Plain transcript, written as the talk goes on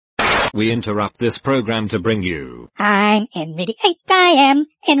We interrupt this program to bring you. I'm Henry VIII, I am.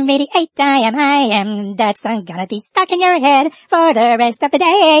 Henry VIII, I am. That song's gonna be stuck in your head for the rest of the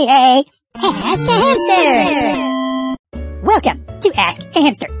day. Ask a Hamster! Welcome to Ask a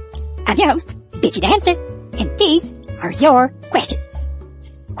Hamster. I'm your host, Bitchy the Hamster, and these are your questions.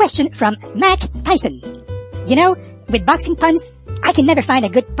 Question from Mac Tyson. You know, with boxing puns, I can never find a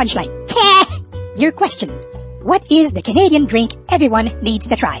good punchline. Your question. What is the Canadian drink everyone needs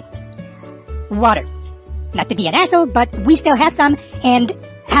to try? Water. Not to be an asshole, but we still have some, and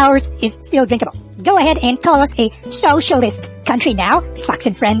ours is still drinkable. Go ahead and call us a socialist country now, Fox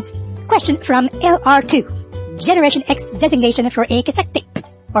and Friends. Question from LR2. Generation X designation for a cassette tape,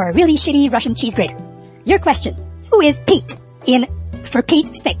 or a really shitty Russian cheese grater. Your question. Who is Pete in For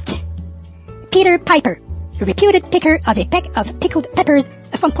Pete's Sake? Peter Piper, reputed picker of a peck of pickled peppers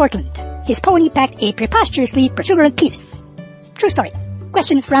from Portland. His pony packed a preposterously protuberant penis. True story.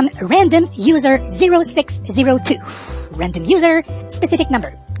 Question from random user 0602. Random user, specific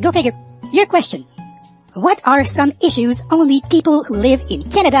number. Go figure. Your question. What are some issues only people who live in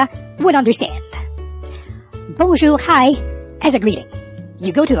Canada would understand? Bonjour, hi, as a greeting.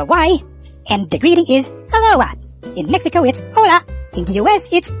 You go to Hawaii, and the greeting is aloha. In Mexico, it's hola. In the US,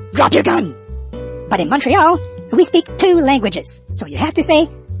 it's drop your gun. But in Montreal, we speak two languages, so you have to say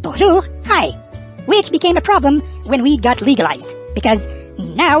bonjour, hi, which became a problem when we got legalized, because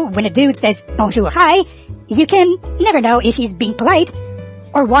now when a dude says bonjour, hi, you can never know if he's being polite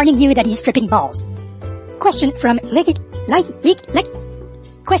or warning you that he's tripping balls. Question from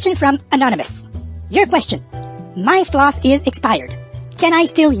Question from Anonymous. Your question. My floss is expired. Can I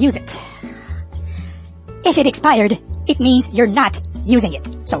still use it? If it expired, it means you're not using it.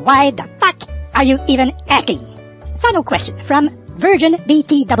 So why the fuck are you even asking? Final question from Virgin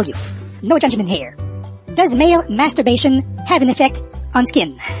BTW. No judgment here. Does male masturbation have an effect on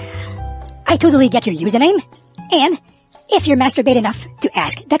skin? I totally get your username. And if you're masturbate enough to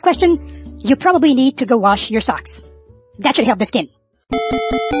ask that question, you probably need to go wash your socks. That should help the skin.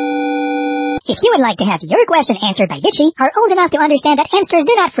 If you would like to have your question answered by Bitchy, are old enough to understand that hamsters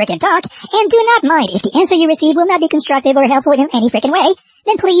do not frickin' talk, and do not mind if the answer you receive will not be constructive or helpful in any frickin' way,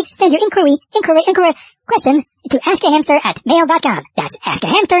 then please send your inquiry question to askahamster@mail.com. That's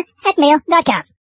askahamster@mail.com.